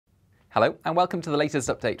Hello and welcome to the latest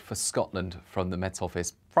update for Scotland from the Met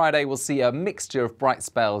Office. Friday we'll see a mixture of bright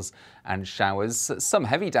spells and showers, some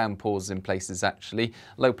heavy downpours in places actually.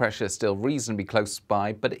 Low pressure still reasonably close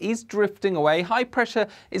by, but it is drifting away. High pressure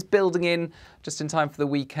is building in just in time for the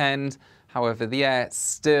weekend. However, the air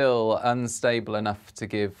still unstable enough to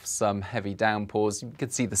give some heavy downpours. You can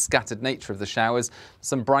see the scattered nature of the showers.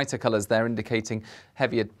 Some brighter colours there indicating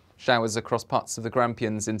heavier showers across parts of the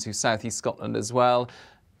Grampians into southeast Scotland as well.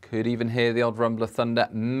 Could even hear the odd rumble of thunder,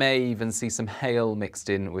 may even see some hail mixed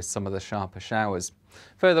in with some of the sharper showers.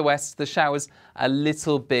 Further west, the showers a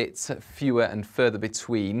little bit fewer and further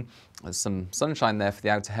between. There's some sunshine there for the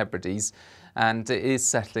Outer Hebrides, and it is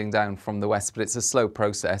settling down from the west, but it's a slow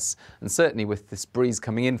process. And certainly with this breeze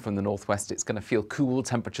coming in from the northwest, it's going to feel cool,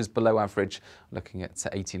 temperatures below average, looking at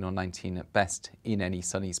 18 or 19 at best in any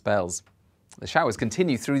sunny spells. The showers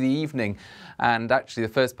continue through the evening, and actually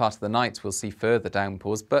the first part of the night we'll see further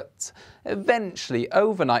downpours, but eventually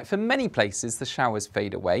overnight for many places the showers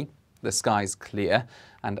fade away, the skies clear,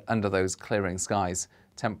 and under those clearing skies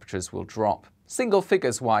temperatures will drop. Single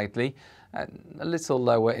figures widely, a little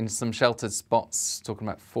lower in some sheltered spots, talking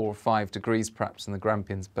about 4 or 5 degrees perhaps in the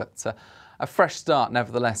Grampians, but a fresh start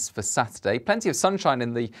nevertheless for Saturday. Plenty of sunshine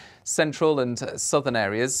in the central and southern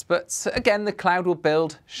areas, but again the cloud will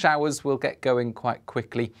build, showers will get going quite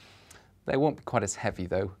quickly. They won't be quite as heavy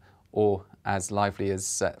though, or as lively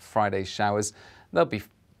as Friday's showers. They'll be a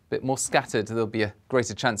bit more scattered. There'll be a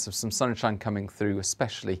greater chance of some sunshine coming through,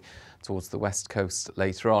 especially towards the west coast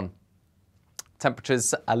later on.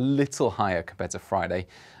 Temperatures a little higher compared to Friday,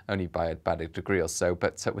 only by about a degree or so,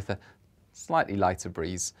 but with a slightly lighter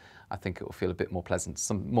breeze, I think it will feel a bit more pleasant.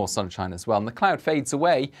 Some more sunshine as well. And the cloud fades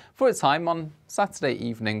away for a time on Saturday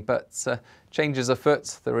evening, but changes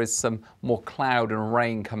afoot. There is some more cloud and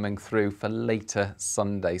rain coming through for later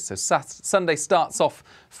Sunday. So Sunday starts off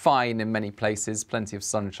fine in many places, plenty of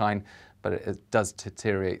sunshine, but it does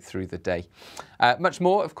deteriorate through the day. Much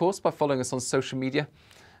more, of course, by following us on social media.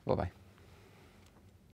 Bye-bye.